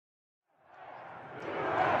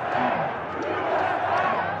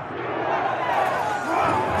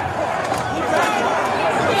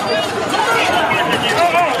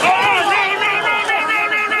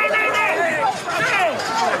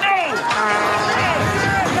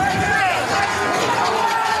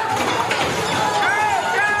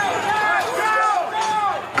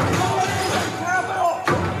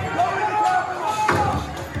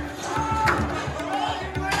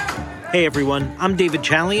Hey everyone, I'm David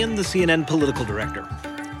Chalian, the CNN political director.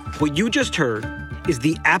 What you just heard is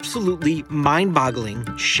the absolutely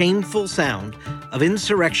mind-boggling, shameful sound of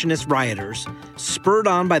insurrectionist rioters spurred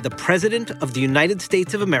on by the President of the United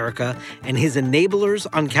States of America and his enablers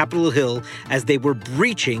on Capitol Hill as they were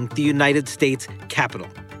breaching the United States Capitol.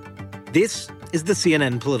 This is the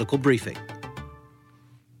CNN political briefing.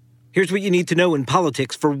 Here's what you need to know in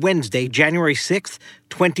politics for Wednesday, January 6th,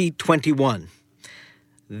 2021.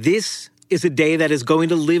 This is a day that is going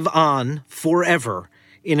to live on forever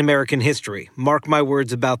in American history. Mark my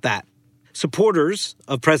words about that. Supporters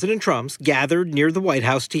of President Trump's gathered near the White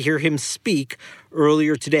House to hear him speak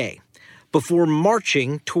earlier today before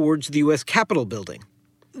marching towards the U.S. Capitol building.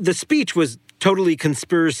 The speech was totally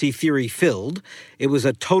conspiracy theory filled. It was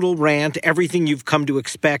a total rant, everything you've come to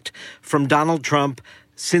expect from Donald Trump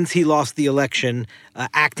since he lost the election,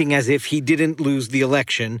 acting as if he didn't lose the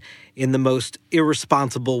election in the most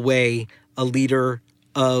irresponsible way a leader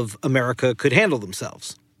of America could handle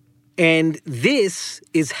themselves. And this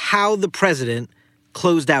is how the president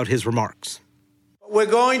closed out his remarks. We're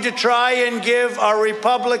going to try and give our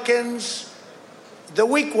Republicans, the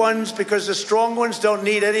weak ones, because the strong ones don't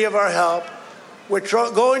need any of our help, we're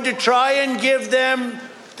going to try and give them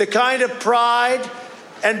the kind of pride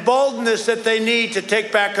and boldness that they need to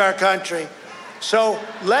take back our country. So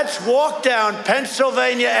let's walk down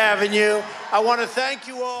Pennsylvania Avenue. I want to thank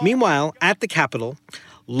you all. Meanwhile, at the Capitol,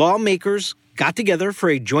 lawmakers got together for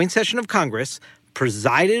a joint session of Congress,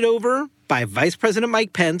 presided over by Vice President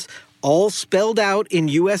Mike Pence, all spelled out in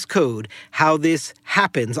U.S. code how this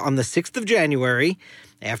happens on the 6th of January,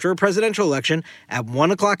 after a presidential election, at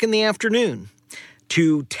 1 o'clock in the afternoon,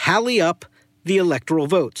 to tally up the electoral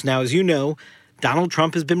votes. Now, as you know, Donald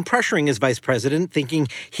Trump has been pressuring his vice president, thinking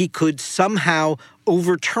he could somehow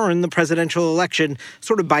overturn the presidential election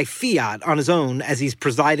sort of by fiat on his own as he's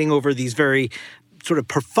presiding over these very sort of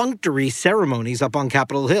perfunctory ceremonies up on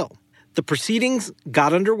Capitol Hill. The proceedings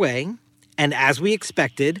got underway, and as we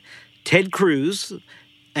expected, Ted Cruz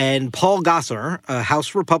and Paul Gosar, a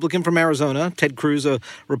House Republican from Arizona, Ted Cruz, a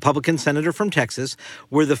Republican senator from Texas,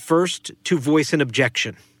 were the first to voice an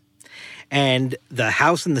objection. And the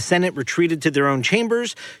House and the Senate retreated to their own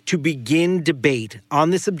chambers to begin debate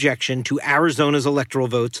on this objection to Arizona's electoral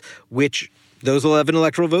votes, which those 11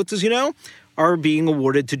 electoral votes, as you know, are being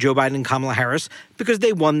awarded to Joe Biden and Kamala Harris because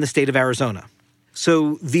they won the state of Arizona.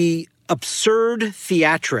 So the absurd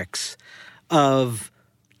theatrics of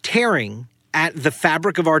tearing at the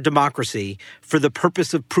fabric of our democracy for the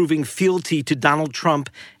purpose of proving fealty to Donald Trump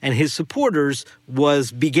and his supporters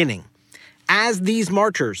was beginning. As these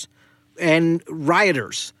marchers and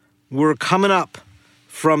rioters were coming up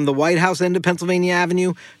from the White House end of Pennsylvania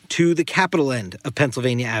Avenue to the Capitol end of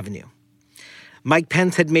Pennsylvania Avenue, Mike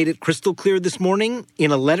Pence had made it crystal clear this morning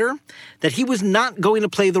in a letter that he was not going to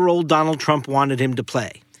play the role Donald Trump wanted him to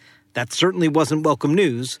play. That certainly wasn't welcome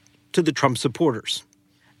news to the Trump supporters.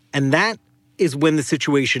 And that is when the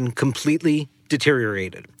situation completely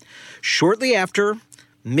deteriorated. Shortly after,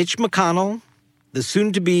 Mitch McConnell, the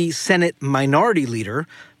soon-to-be Senate minority leader,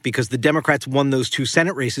 because the Democrats won those two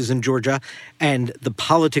Senate races in Georgia, and the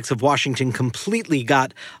politics of Washington completely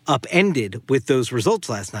got upended with those results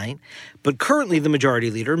last night. But currently the majority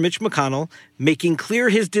leader, Mitch McConnell, making clear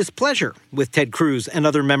his displeasure with Ted Cruz and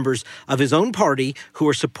other members of his own party who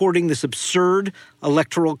are supporting this absurd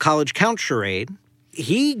electoral college count charade.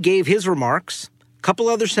 He gave his remarks, a couple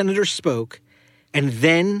other senators spoke, and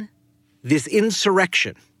then this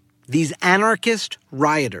insurrection, these anarchist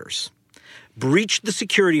rioters, breached the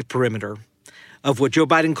security perimeter of what Joe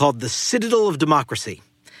Biden called the citadel of democracy,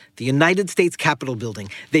 the United States Capitol building.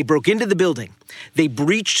 They broke into the building. They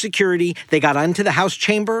breached security. They got onto the House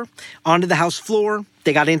chamber, onto the House floor.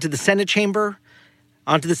 They got into the Senate chamber,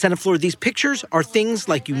 onto the Senate floor. These pictures are things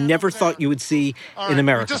like you never thought you would see in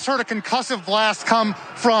America. We just heard a concussive blast come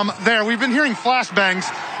from there. We've been hearing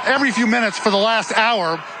flashbangs every few minutes for the last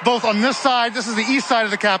hour, both on this side, this is the east side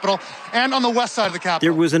of the Capitol, and on the west side of the Capitol.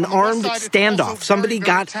 There was an armed standoff. Somebody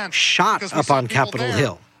got shot up on Capitol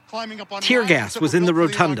Hill. Tear gas was in the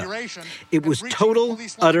rotunda. It was total,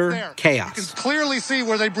 utter chaos. You can clearly see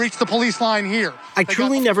where they breached the police line here. I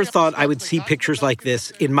truly never thought I would see pictures like this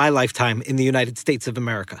in my lifetime in the United States of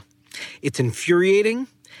America. It's infuriating.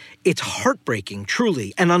 It's heartbreaking,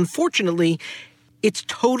 truly. And unfortunately, it's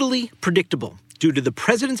totally predictable due to the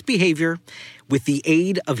president's behavior with the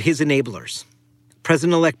aid of his enablers.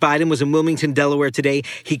 President-elect Biden was in Wilmington, Delaware today.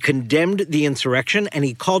 He condemned the insurrection, and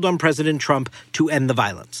he called on President Trump to end the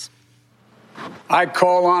violence. I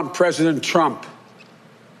call on President Trump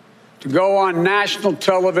to go on national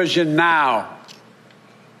television now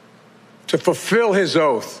to fulfill his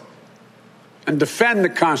oath and defend the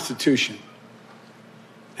Constitution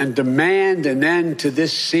and demand an end to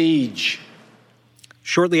this siege.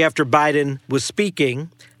 Shortly after Biden was speaking,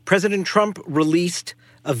 President Trump released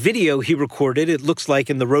a video he recorded, it looks like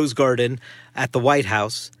in the Rose Garden at the White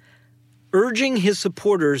House, urging his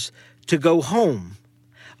supporters to go home,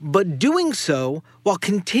 but doing so while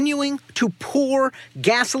continuing to pour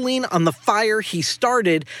gasoline on the fire he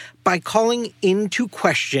started by calling into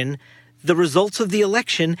question the results of the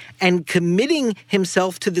election and committing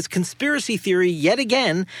himself to this conspiracy theory yet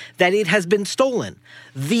again that it has been stolen.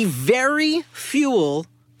 The very fuel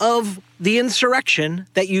of the insurrection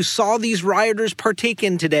that you saw these rioters partake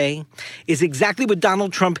in today is exactly what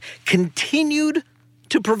Donald Trump continued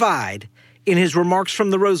to provide in his remarks from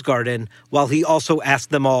the Rose Garden, while he also asked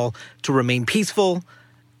them all to remain peaceful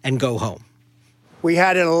and go home. We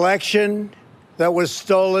had an election that was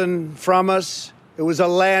stolen from us. It was a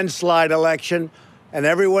landslide election, and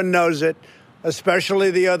everyone knows it, especially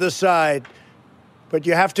the other side. But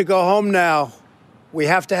you have to go home now. We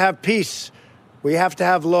have to have peace. We have to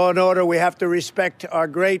have law and order. We have to respect our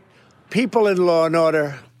great people in law and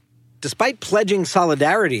order. Despite pledging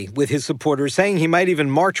solidarity with his supporters, saying he might even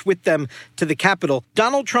march with them to the Capitol,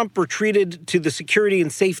 Donald Trump retreated to the security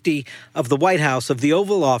and safety of the White House, of the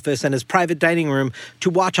Oval Office, and his private dining room to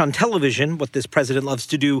watch on television, what this president loves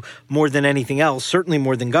to do more than anything else, certainly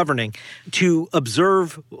more than governing, to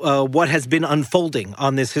observe what has been unfolding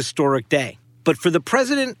on this historic day. But for the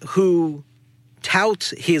president who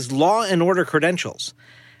touts his law and order credentials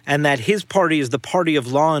and that his party is the party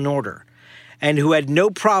of law and order, and who had no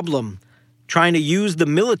problem trying to use the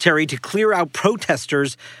military to clear out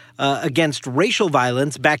protesters against racial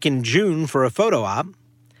violence back in June for a photo op,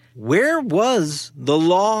 where was the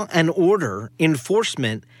law and order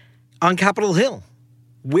enforcement on Capitol Hill?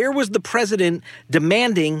 Where was the president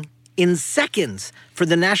demanding in seconds for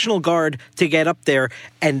the National Guard to get up there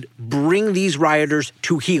and bring these rioters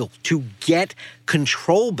to heel, to get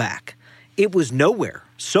control back? It was nowhere.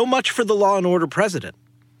 So much for the law and order president.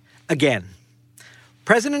 Again,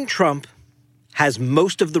 President Trump has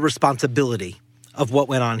most of the responsibility of what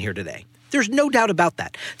went on here today. There's no doubt about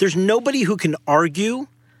that. There's nobody who can argue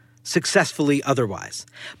successfully otherwise.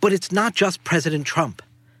 But it's not just President Trump.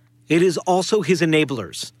 It is also his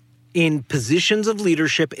enablers in positions of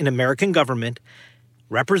leadership in American government,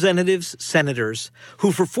 representatives, senators,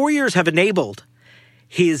 who for 4 years have enabled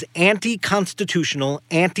his anti-constitutional,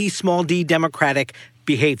 anti-small d democratic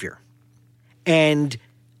behavior. And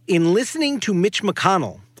in listening to Mitch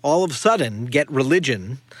McConnell all of a sudden get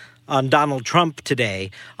religion on Donald Trump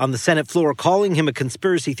today on the Senate floor, calling him a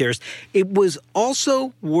conspiracy theorist, it was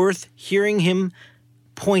also worth hearing him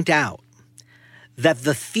point out that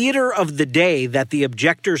the theater of the day that the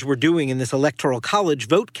objectors were doing in this electoral college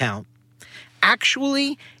vote count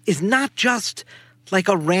actually is not just like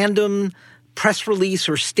a random press release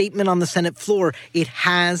or statement on the Senate floor. It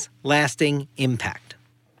has lasting impact.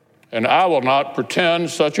 And I will not pretend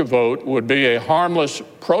such a vote would be a harmless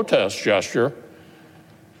protest gesture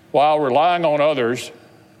while relying on others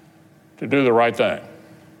to do the right thing.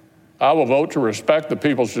 I will vote to respect the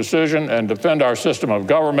people's decision and defend our system of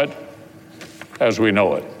government as we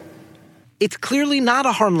know it. It's clearly not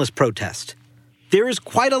a harmless protest. There is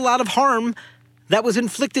quite a lot of harm that was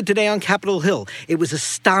inflicted today on Capitol Hill. It was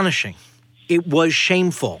astonishing. It was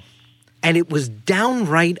shameful. And it was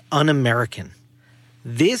downright un-American.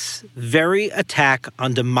 This very attack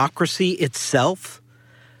on democracy itself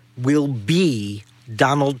will be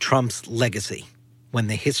Donald Trump's legacy. When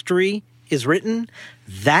the history is written,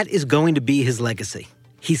 that is going to be his legacy.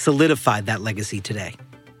 He solidified that legacy today.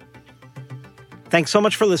 Thanks so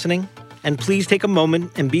much for listening, and please take a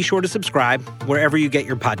moment and be sure to subscribe wherever you get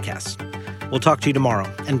your podcasts. We'll talk to you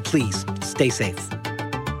tomorrow, and please stay safe.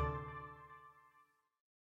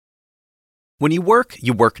 When you work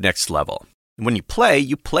next level. And when you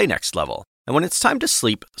play next level. And when it's time to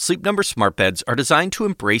sleep, Sleep Number smart beds are designed to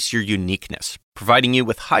embrace your uniqueness, providing you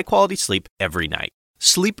with high-quality sleep every night.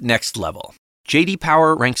 Sleep next level. J.D.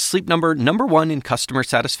 Power ranks Sleep Number #1 in customer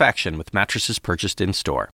satisfaction with mattresses purchased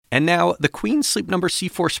in-store. And now, the Queen Sleep Number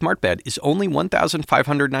C4 smart bed is only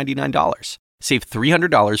 $1,599. Save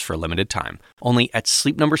 $300 for a limited time, only at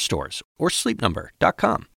Sleep Number stores or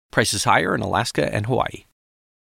sleepnumber.com. Prices higher in Alaska and Hawaii.